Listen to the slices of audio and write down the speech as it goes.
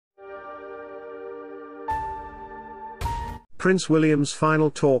Prince William's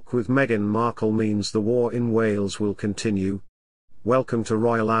final talk with Meghan Markle means the war in Wales will continue. Welcome to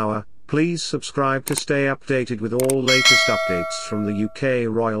Royal Hour. Please subscribe to stay updated with all latest updates from the UK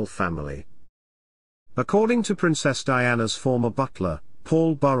royal family. According to Princess Diana's former butler,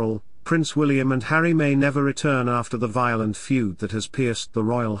 Paul Burrell, Prince William and Harry may never return after the violent feud that has pierced the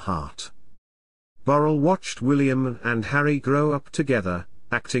royal heart. Burrell watched William and Harry grow up together,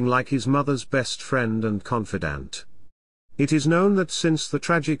 acting like his mother's best friend and confidant. It is known that since the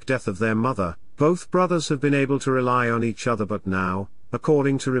tragic death of their mother, both brothers have been able to rely on each other, but now,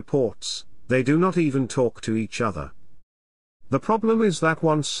 according to reports, they do not even talk to each other. The problem is that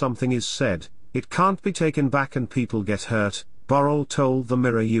once something is said, it can't be taken back and people get hurt, Burrell told the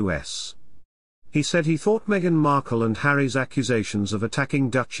Mirror US. He said he thought Meghan Markle and Harry's accusations of attacking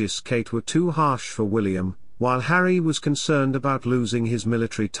Duchess Kate were too harsh for William, while Harry was concerned about losing his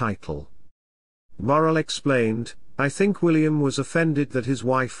military title. Burrell explained, "I think William was offended that his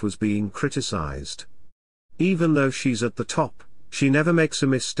wife was being criticized. Even though she's at the top, she never makes a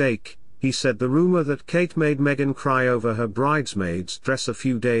mistake." He said the rumor that Kate made Meghan cry over her bridesmaid's dress a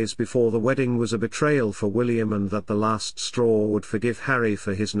few days before the wedding was a betrayal for William, and that the last straw would forgive Harry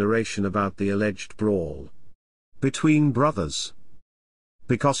for his narration about the alleged brawl between brothers.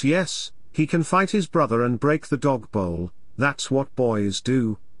 Because yes, he can fight his brother and break the dog bowl, that's what boys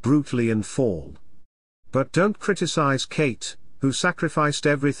do, brutally, and fall. But don't criticize Kate, who sacrificed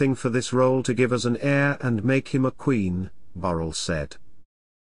everything for this role to give us an heir and make him a queen, Burrell said.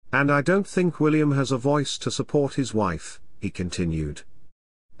 And I don't think William has a voice to support his wife, he continued.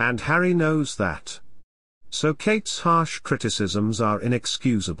 And Harry knows that. So Kate's harsh criticisms are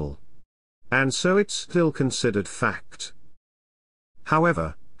inexcusable. And so it's still considered fact.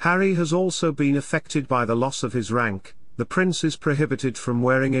 However, Harry has also been affected by the loss of his rank. The prince is prohibited from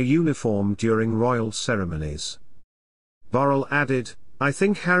wearing a uniform during royal ceremonies. Burrell added, "I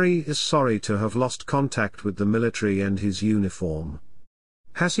think Harry is sorry to have lost contact with the military and his uniform.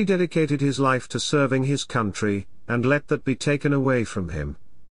 Has he dedicated his life to serving his country, and let that be taken away from him?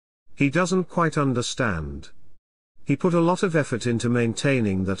 He doesn't quite understand. He put a lot of effort into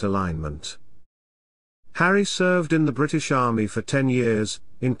maintaining that alignment." Harry served in the British Army for 10 years,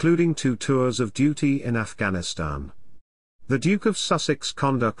 including 2 tours of duty in Afghanistan. The Duke of Sussex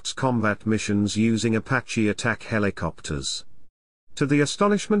conducts combat missions using Apache attack helicopters. To the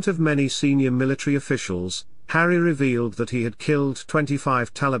astonishment of many senior military officials, Harry revealed that he had killed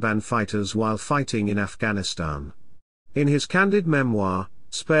 25 Taliban fighters while fighting in Afghanistan. In his candid memoir,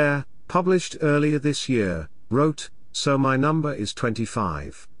 Spare, published earlier this year, wrote, "So my number is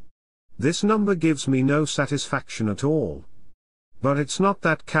 25. This number gives me no satisfaction at all. But it's not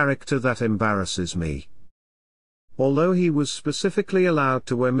that character that embarrasses me." Although he was specifically allowed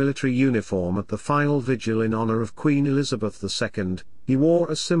to wear military uniform at the final vigil in honor of Queen Elizabeth II, he wore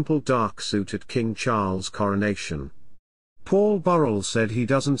a simple dark suit at King Charles' coronation. Paul Burrell said he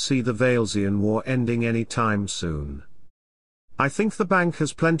doesn't see the Walesian war ending any time soon. "I think the bank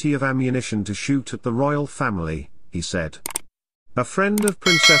has plenty of ammunition to shoot at the royal family," he said. A friend of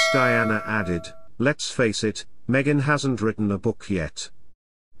Princess Diana added, "Let's face it, Meghan hasn't written a book yet.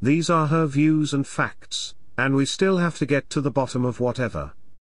 These are her views and facts, and we still have to get to the bottom of whatever.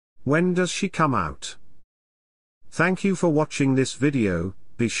 When does she come out?" Thank you for watching this video.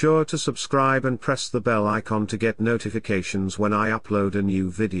 Be sure to subscribe and press the bell icon to get notifications when I upload a new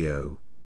video.